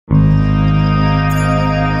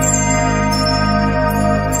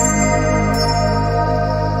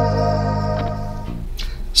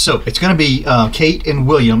So it's going to be Kate and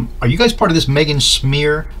William. Are you guys part of this Meghan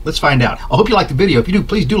smear? Let's find out. I hope you liked the video. If you do,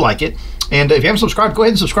 please do like it. And if you haven't subscribed, go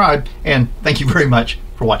ahead and subscribe. And thank you very much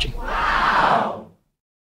for watching. Wow!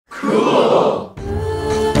 Cool!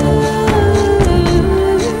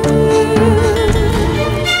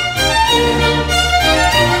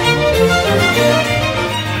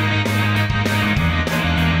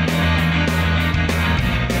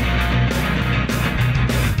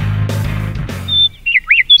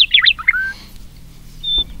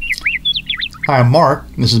 Hi, I'm Mark,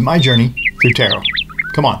 and this is my journey through tarot.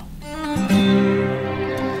 Come on.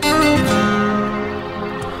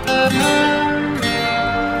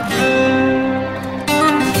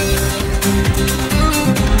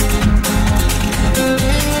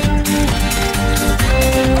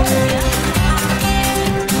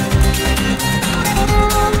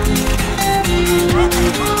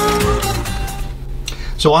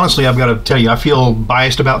 So honestly, I've got to tell you, I feel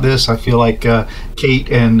biased about this. I feel like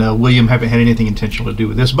Kate and William haven't had anything intentional to do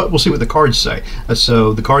with this, but we'll see what the cards say.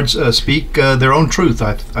 So the cards speak their own truth,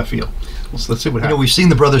 I feel. Let's see what happens. You know, we've seen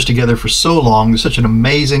the brothers together for so long. They're such an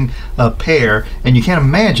amazing pair, and you can't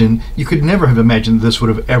imagine, you could never have imagined that this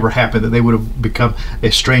would have ever happened, that they would have become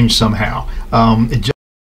estranged somehow. It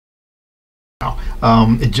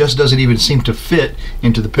just doesn't even seem to fit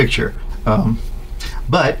into the picture.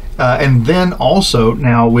 But, and then also,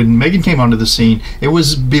 now when Meghan came onto the scene, it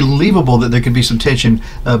was believable that there could be some tension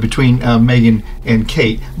between Meghan and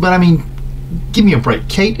Kate. But I mean, give me a break.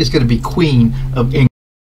 Kate is going to be Queen of England.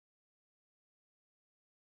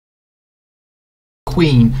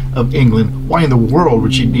 Queen of England. Why in the world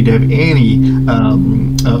would she need to have any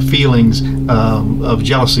feelings of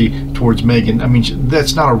jealousy towards Meghan? I mean,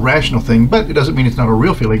 that's not a rational thing, but it doesn't mean it's not a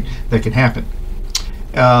real feeling that can happen.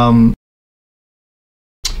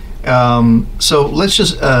 So let's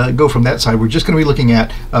just go from that side. We're just going to be looking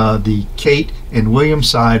at the Kate and William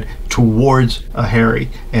side towards Harry,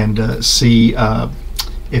 and see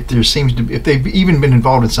if there seems to be, if they've even been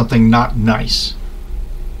involved in something not nice.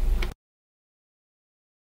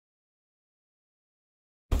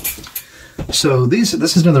 So this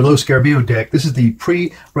is another Lo Scarabeo deck. This is the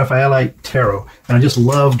pre-Raphaelite tarot, and I just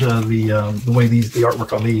loved the way the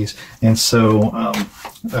artwork on these. And so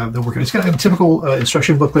they're working. It's got a typical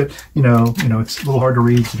instruction booklet. You know, it's a little hard to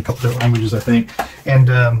read. It's in a couple different languages, I think. And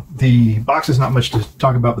the box is not much to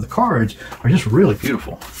talk about, but the cards are just really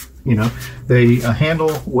beautiful. You know, they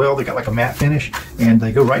handle well. They got like a matte finish, and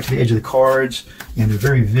they go right to the edge of the cards, and they're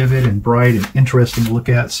very vivid and bright and interesting to look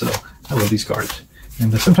at. So I love these cards.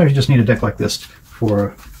 And sometimes you just need a deck like this for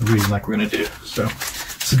a reading like we're going to do. So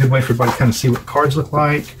it's a good way for everybody to kind of see what cards look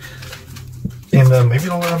like. And maybe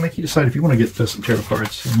it'll make you decide if you want to get some tarot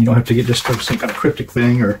cards. And you don't have to get just some kind of cryptic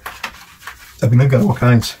thing. Or, I mean, they've got all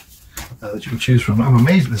kinds that you can choose from. I'm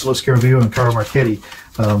amazed at this Lo Scarabeo and Caro Marchetti,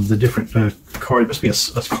 the different cards. It must be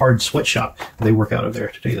a card sweatshop they work out of there,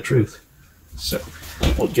 to tell you the truth. So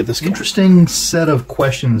we'll get this interesting set of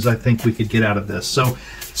questions I think we could get out of this. So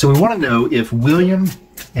we want to know if William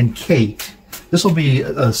and Kate, this will be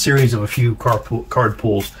a series of a few card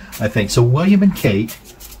pulls, I think. So William and Kate,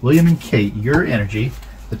 your energy,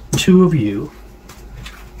 the two of you,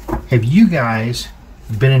 have you guys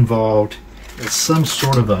been involved in some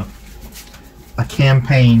sort of a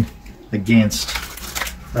campaign against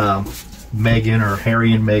Meghan or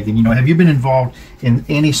Harry and Meghan? You know, have you been involved in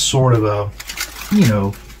any sort of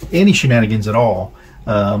any shenanigans at all?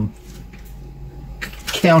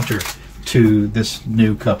 Counter to this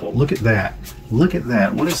new couple. Look at that. Look at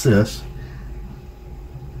that. What is this?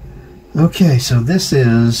 Okay, so this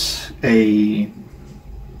is a...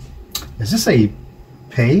 Is this a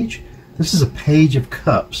page? This is a page of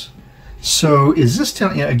cups. So is this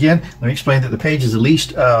telling you, again, let me explain that the page is the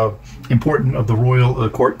least important of the royal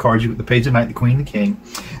court cards. You got the page of knight, the queen, the king.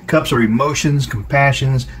 Cups are emotions,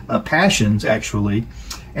 compassions, passions, actually.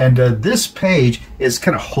 And this page is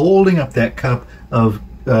kind of holding up that cup of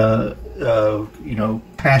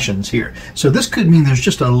passions here. So this could mean there's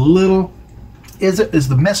just a little, is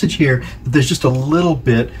the message here that there's just a little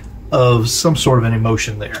bit of some sort of an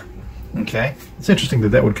emotion there. Okay, it's interesting that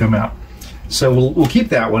that would come out. So we'll keep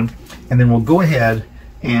that one, and then we'll go ahead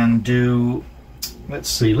and do, let's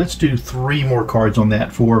see, let's do 3 more cards on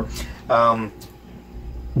that for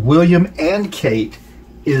William and Kate.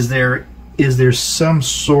 Is there some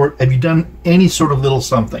sort, have you done any sort of little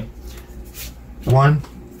something? 1,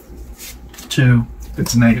 2,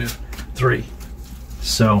 it's negative 3.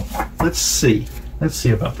 So let's see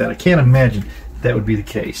about that. I can't imagine that would be the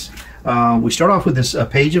case. We start off with this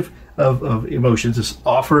page of emotions, this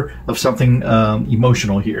offer of something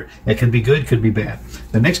emotional here. It could be good, could be bad.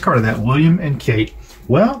 The next card of that, William and Kate,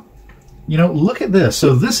 Well, you know, look at this.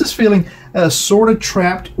 So this is feeling sort of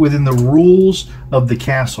trapped within the rules of the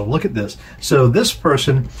castle. Look at this. So this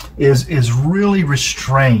person is really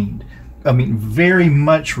restrained. I mean, very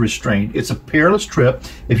much restrained. It's a perilous trip.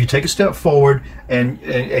 If you take a step forward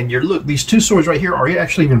and you're, look, these two swords right here are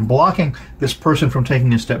actually even blocking this person from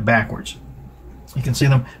taking a step backwards. You can see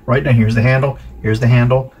them right down here. Here's the handle. Here's the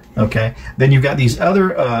handle. Okay. Then you've got these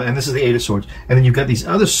other, and this is the Eight of Swords. And then you've got these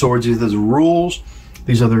other swords, these rules,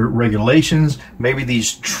 these other regulations, maybe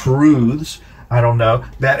these truths, I don't know,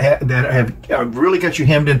 that have really got you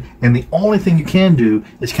hemmed in. And the only thing you can do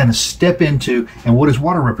is kind of step into, and what does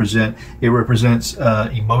water represent? It represents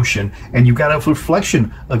emotion. And you've got a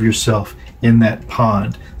reflection of yourself in that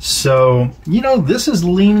pond. So, you know, this is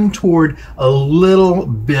leaning toward a little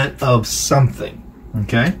bit of something,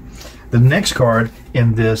 okay? The next card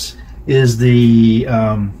in this is the,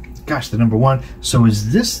 the number one. So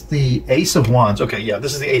is this the Ace of Wands? Okay, yeah,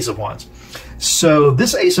 this is the Ace of Wands. So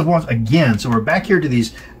this Ace of Wands, again, so we're back here to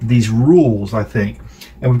these rules, I think.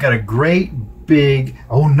 And we've got a great big,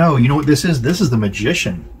 oh no, you know what this is? This is the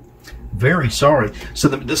Magician. Very sorry. So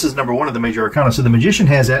this is number one of the major arcana. So the Magician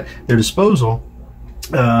has at their disposal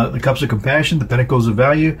the Cups of Compassion, the Pentacles of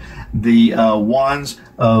Value, the Wands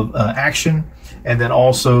of Action, and then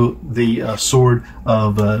also the Sword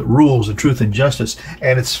of Rules and Truth and Justice.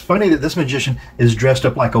 And it's funny that this Magician is dressed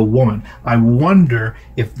up like a woman. I wonder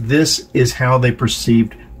if this is how they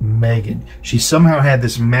perceived Megan. She somehow had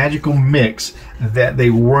this magical mix that they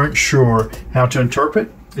weren't sure how to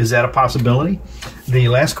interpret. Is that a possibility? The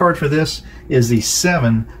last card for this is the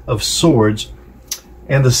Seven of Swords.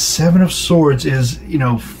 And the Seven of Swords is, you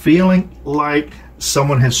know, feeling like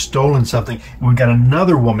someone has stolen something. And we've got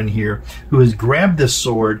another woman here who has grabbed this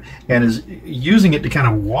sword and is using it to kind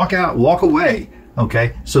of walk away.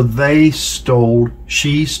 Okay, so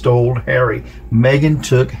she stole Harry. Megan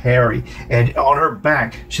took Harry, and on her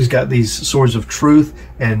back she's got these swords of truth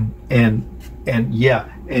and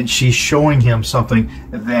she's showing him something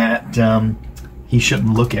that he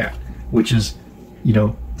shouldn't look at, which is, you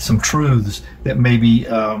know, some truths that maybe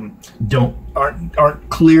aren't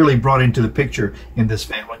clearly brought into the picture in this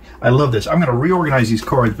family. I love this. I'm going to reorganize these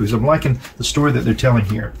cards because I'm liking the story that they're telling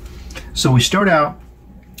here. So we start out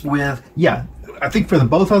with, I think for the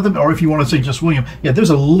both of them, or if you want to say just William, there's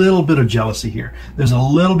a little bit of jealousy here. There's a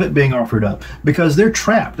little bit being offered up because they're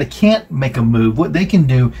trapped. They can't make a move. What they can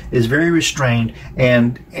do is very restrained,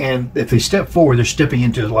 and if they step forward, they're stepping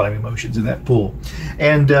into a lot of emotions in that pool.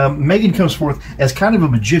 And Megan comes forth as kind of a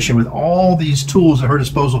magician with all these tools at her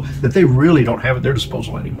disposal that they really don't have at their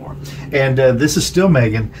disposal anymore. And this is still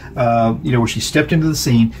Megan, where she stepped into the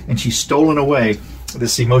scene and she's stolen away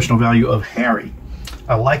this emotional value of Harry.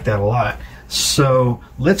 I like that a lot. So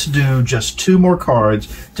let's do just two more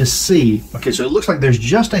cards to see. Okay, so it looks like there's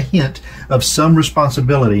just a hint of some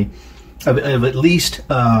responsibility, of at least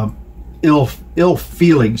ill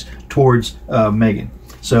feelings towards Megan.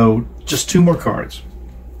 So just two more cards.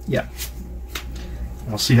 Yeah.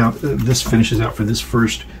 I'll see how this finishes out for this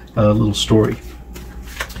first little story.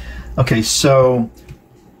 Okay, so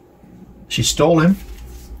she stole him.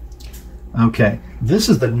 Okay, this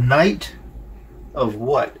is the Knight of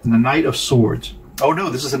what? The Knight of Swords. Oh no,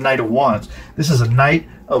 this is a Knight of Wands. This is a Knight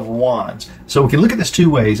of Wands. So we can look at this two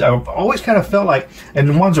ways. I've always kind of felt like,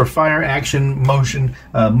 and wands are fire, action, motion,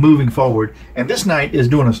 moving forward. And this knight is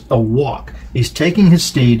doing a walk. He's taking his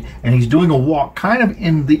steed and he's doing a walk kind of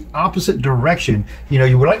in the opposite direction. You know,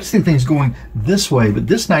 you would like to see things going this way, but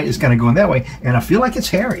this knight is kind of going that way. And I feel like it's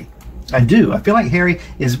Harry. I do. I feel like Harry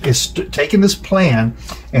is taking this plan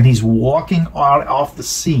and he's walking off the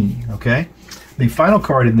scene, okay? The final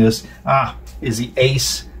card in this is the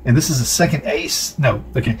Ace, and this is the second Ace. No,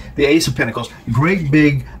 okay, the Ace of Pentacles. Great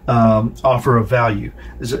big offer of value.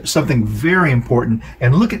 There's something very important.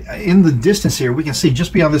 And look at in the distance here, we can see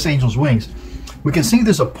just beyond this angel's wings, we can see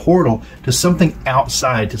there's a portal to something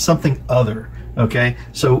outside, to something other. Okay,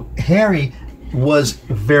 so Harry was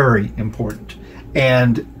very important,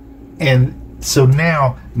 and so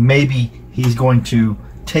now maybe he's going to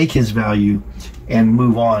take his value and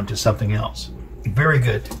move on to something else. Very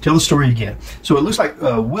good. Tell the story again. So it looks like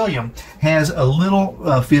William has a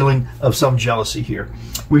little feeling of some jealousy here.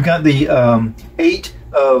 We've got the Eight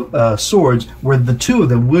of Swords, where the two of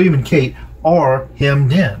them, William and Kate, are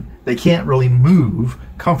hemmed in. They can't really move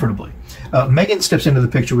comfortably. Megan steps into the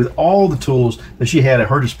picture with all the tools that she had at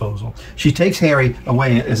her disposal. She takes Harry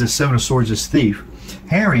away as a Seven of Swords as thief.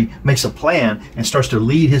 Harry makes a plan and starts to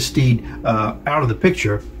lead his steed out of the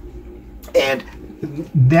picture. And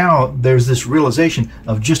now there's this realization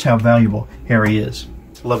of just how valuable Harry is.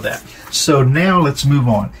 Love that. So now let's move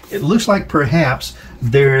on. It looks like perhaps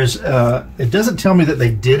there's, it doesn't tell me that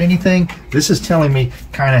they did anything. This is telling me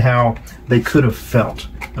kind of how they could have felt,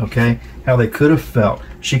 okay? How they could have felt.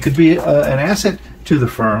 She could be an asset to the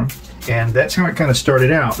firm, and that's how it kind of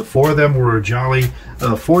started out. The four of them were a jolly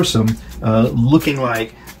foursome, looking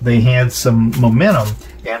like they had some momentum,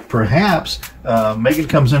 and perhaps Megan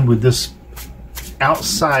comes in with this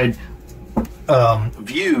outside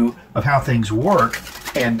view of how things work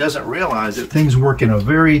and doesn't realize that things work in a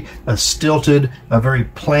very stilted, a very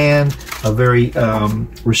planned, a very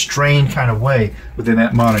restrained kind of way within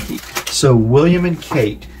that monarchy. So William and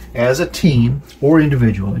Kate, as a team or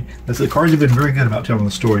individually, the cards have been very good about telling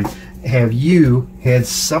the story. Have you had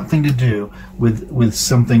something to do with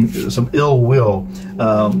something, some ill will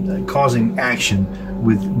causing action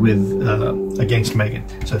with against Megan?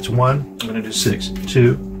 So it's 1. I'm going to do 6,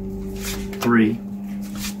 2, 3,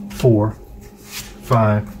 4,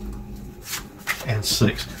 5, and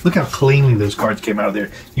 6. Look how cleanly those cards came out of there.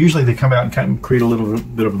 Usually they come out and kind of create a little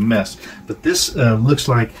bit of a mess, but this looks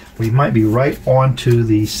like we might be right onto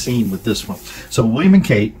the scene with this one. So William and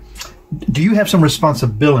Kate, do you have some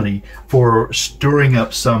responsibility for stirring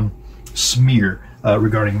up some smear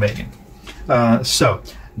regarding Megan? So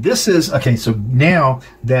this is, okay, so now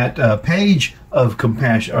that page of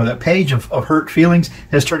compassion, or that page of hurt feelings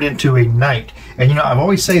has turned into a knight. And you know, I've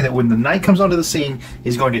always say that when the knight comes onto the scene,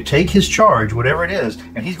 he's going to take his charge, whatever it is,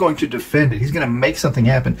 and he's going to defend it. He's going to make something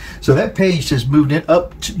happen. So that page has moved it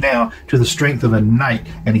up to now to the strength of a knight,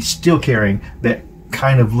 and he's still carrying that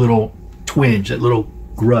kind of little twinge, that little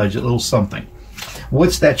grudge, a little something.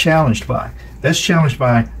 What's that challenged by? That's challenged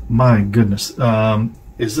by, my goodness,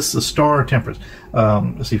 is this the star or temperance?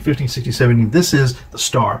 Let's see, 15, 16, 17. This is the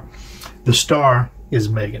star. The star is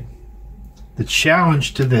Megan. The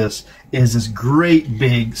challenge to this is this great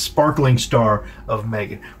big sparkling star of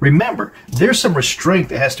Megan. Remember, there's some restraint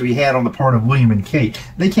that has to be had on the part of William and Kate.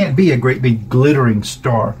 They can't be a great big glittering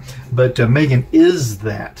star, but Megan is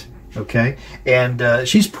that. Okay, and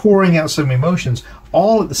she's pouring out some emotions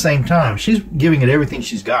all at the same time. She's giving it everything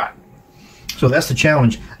she's got. So that's the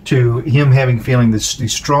challenge to him having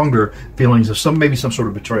these stronger feelings of maybe some sort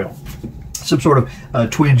of betrayal, some sort of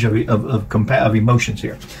twinge of emotions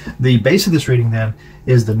here. The base of this reading then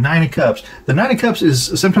is the Nine of Cups. The Nine of Cups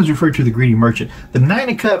is sometimes referred to the greedy merchant. The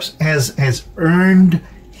Nine of Cups has earned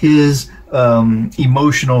his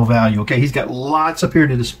emotional value. Okay, he's got lots up here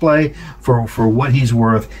to display for what he's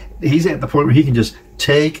worth. He's at the point where he can just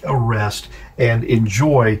take a rest and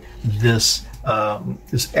enjoy this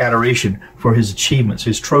this adoration for his achievements,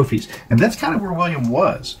 his trophies, and that's kind of where William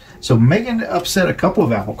was. So Megan upset a couple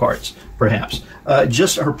of apple carts, perhaps.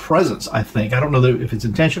 Just her presence, I think. I don't know if it's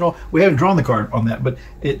intentional. We haven't drawn the card on that, but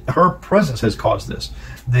her presence has caused this.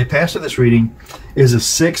 The past of this reading is a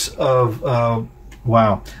 6 of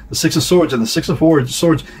wow, the 6 of Swords, and the 6 of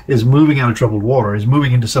Swords is moving out of troubled water, is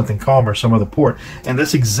moving into something calmer, some other port. And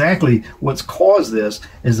that's exactly what's caused this,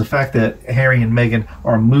 is the fact that Harry and Meghan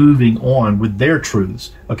are moving on with their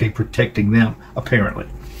truths, okay, protecting them, apparently.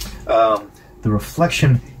 The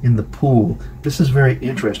reflection in the pool. This is very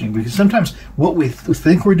interesting, because sometimes what we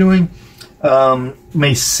think we're doing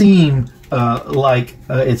may seem like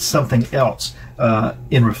it's something else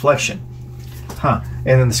in reflection.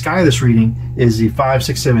 And then the sky of this reading is the 5,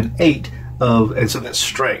 6, 7, 8 and so that's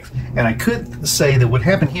strength. And I could say that what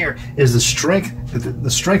happened here is the strength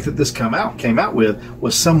that this came out with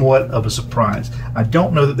was somewhat of a surprise. I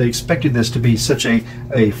don't know that they expected this to be such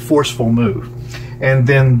a forceful move. And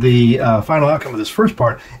then the final outcome of this first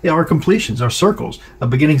part are completions, are circles of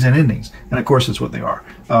beginnings and endings. And of course, that's what they are.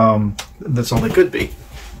 That's all they could be.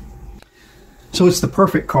 So it's the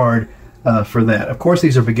perfect card for that. Of course,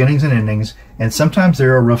 these are beginnings and endings, and sometimes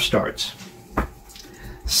there are rough starts.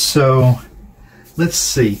 So let's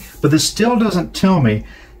see. But this still doesn't tell me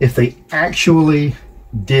if they actually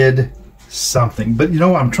did something. But you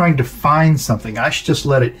know, I'm trying to find something. I should just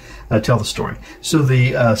let it tell the story. So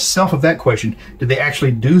the self of that question, did they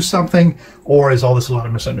actually do something, or is all this a lot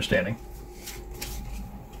of misunderstanding?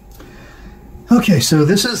 Okay, so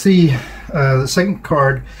this is the second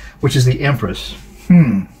card, which is the Empress.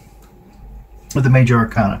 With the Major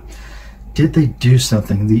Arcana. Did they do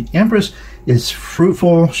something? The Empress is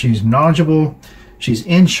fruitful, she's knowledgeable, she's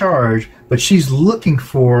in charge, but she's looking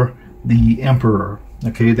for the Emperor.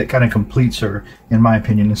 Okay, that kind of completes her, in my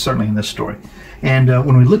opinion, and certainly in this story. And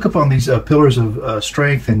when we look up on these pillars of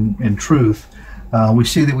strength and truth, we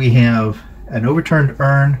see that we have an overturned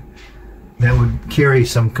urn that would carry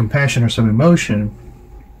some compassion or some emotion,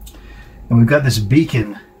 and we've got this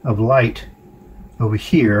beacon of light over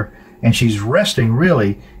here, and she's resting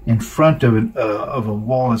really in front of a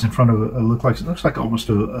wall that's in front of it looks like almost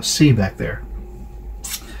a sea back there.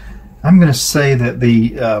 I'm going to say that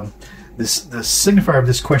the signifier of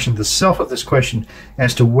this question, the self of this question,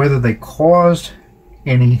 as to whether they caused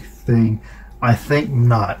anything, I think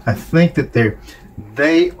not. I think that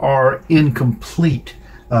they are incomplete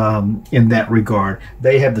in that regard.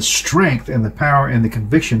 They have the strength and the power and the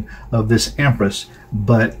conviction of this empress,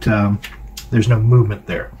 but there's no movement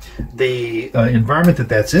there. The environment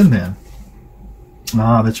that's in then,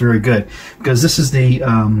 that's very good, because this is the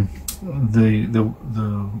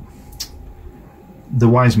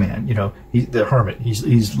wise man, you know, the hermit.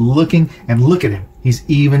 He's looking, and look at him. He's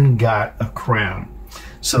even got a crown.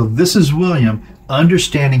 So this is William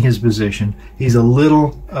understanding his position. He's a little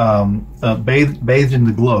bathed in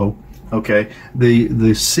the glow. Okay,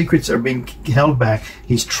 the secrets are being held back.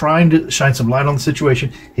 He's trying to shine some light on the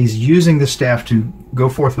situation. He's using the staff to go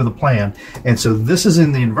forth with a plan. And so this is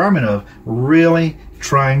in the environment of really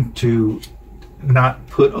trying to not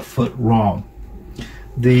put a foot wrong.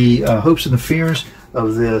 The hopes and the fears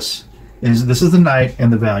of this is the knight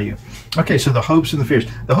and the value. Okay, so the hopes and the fears.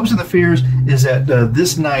 The hopes and the fears is that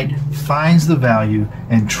this knight finds the value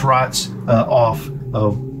and trots off,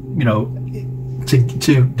 you know,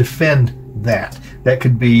 to defend that. That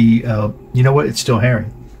could be, you know what? It's still Harry.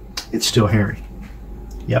 It's still Harry.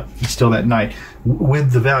 Yep, he's still that knight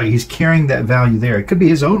with the value. He's carrying that value there. It could be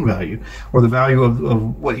his own value or the value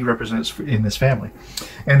of what he represents in this family.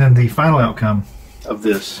 And then the final outcome of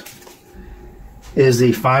this is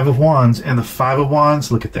the Five of Wands, and the Five of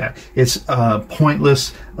Wands, look at that. It's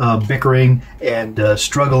pointless bickering and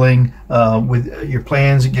struggling with your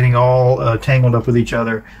plans, getting all tangled up with each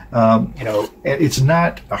other. You know, it's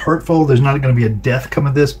not hurtful. There's not going to be a death come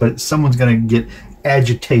of this, but someone's going to get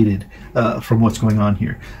agitated from what's going on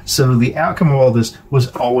here. So the outcome of all this was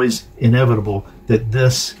always inevitable, that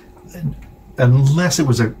this, unless it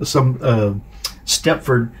was some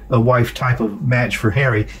Stepford wife type of match for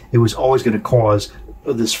Harry, it was always going to cause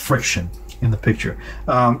this friction in the picture.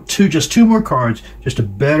 Just two more cards, just to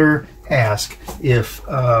better ask if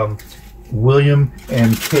William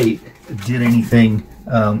and Kate did anything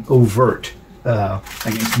overt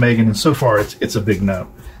against Meghan, and so far it's a big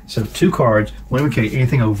no. So two cards, William and Kate,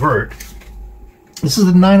 anything overt. This is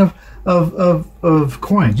the Nine of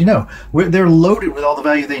coins. You know, they're loaded with all the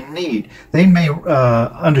value they need. They may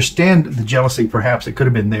understand the jealousy, perhaps it could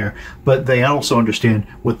have been there, but they also understand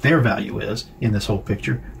what their value is in this whole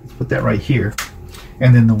picture. Let's put that right here.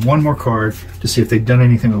 And then the one more card to see if they've done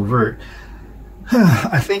anything overt.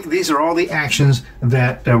 I think these are all the actions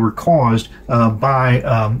that were caused by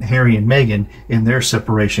Harry and Meghan in their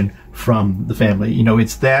separation from the family. You know,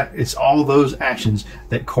 it's all those actions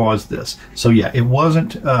that caused this. So yeah, it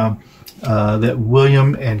wasn't that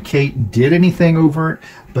William and Kate did anything overt,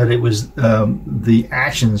 but it was the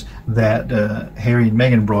actions that Harry and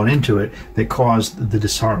Meghan brought into it that caused the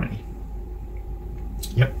disharmony.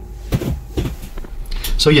 Yep.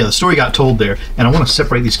 So yeah, the story got told there, and I want to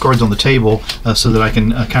separate these cards on the table so that I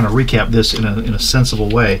can kind of recap this in a sensible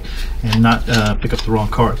way and not pick up the wrong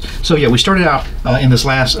cards. So yeah, we started out in this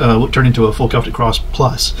last, what turned into a full Celtic cross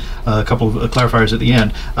plus a couple of clarifiers at the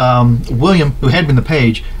end. William, who had been the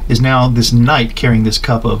page, is now this knight carrying this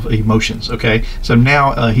cup of emotions, okay? So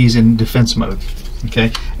now he's in defense mode.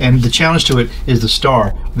 Okay, and the challenge to it is the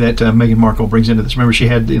star that Meghan Markle brings into this. Remember, she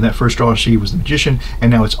had in that first draw, she was the magician,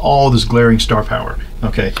 and now it's all this glaring star power.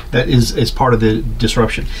 Okay, that is part of the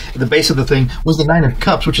disruption. At the base of the thing was the Nine of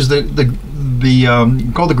Cups, which is called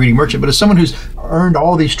the greedy merchant, but it's someone who's earned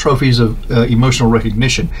all these trophies of emotional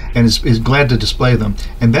recognition and is glad to display them,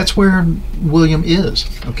 and that's where William is.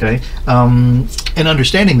 Okay, and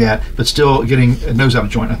understanding that, but still getting a nose out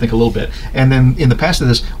of joint, I think, a little bit. And then in the past of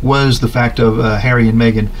this was the fact of Harry and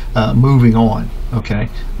Meghan moving on. Okay,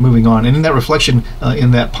 moving on, and in that reflection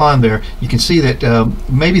in that pond there, you can see that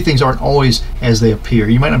maybe things aren't always as they appear.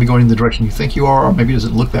 You might not be going in the direction you think you are, or maybe it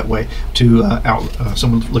doesn't look that way to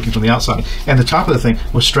someone looking from the outside. And the top of the thing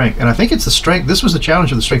was strength, and I think it's the strength. This was the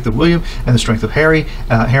challenge of the strength of William and the strength of Harry.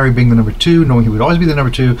 Harry being the number two, knowing he would always be the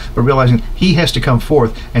number two, but realizing he has to come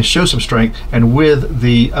forth and show some strength, and with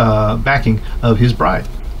the backing of his bride.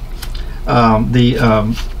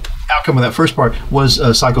 Outcome of that first part was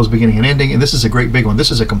cycles beginning and ending, and this is a great big one. This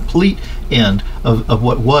is a complete end of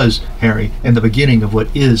what was Harry and the beginning of what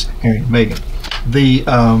is Harry and Meghan.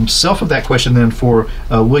 The self of that question then for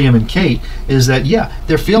William and Kate is that, yeah,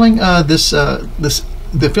 they're feeling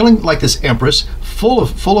they're feeling like this empress,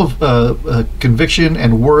 full of conviction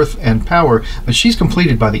and worth and power, but she's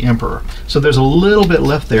completed by the emperor. So there's a little bit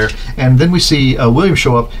left there. And then we see William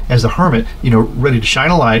show up as the hermit, ready to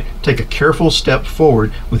shine a light, take a careful step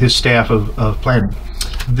forward with his staff of planning.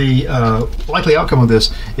 The likely outcome of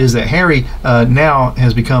this is that Harry now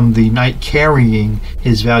has become the knight carrying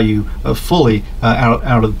his value fully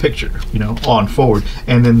out of the picture, on forward.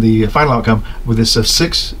 And then the final outcome with this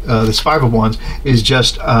this 5 of wands is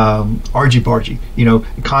just argy-bargy,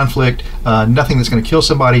 conflict, nothing that's going to kill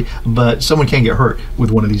somebody, but someone can get hurt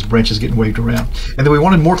with one of these branches getting waved around. And then we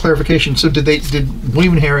wanted more clarification. So did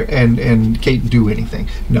William and Harry and Kate do anything?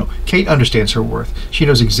 No. Kate understands her worth. She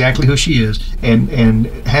knows exactly who she is,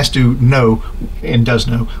 and has to know, and does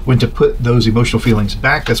know, when to put those emotional feelings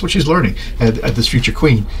back. That's what she's learning at this future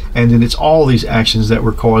queen. And then it's all these actions that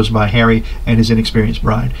were caused by Harry and his inexperienced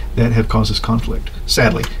bride that have caused this conflict.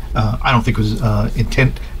 Sadly, I don't think it was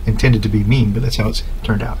intended to be mean, but that's how it's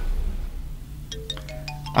turned out.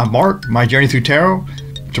 I'm Mark, My Journey Through Tarot.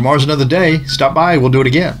 Tomorrow's another day. Stop by, we'll do it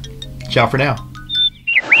again. Ciao for now.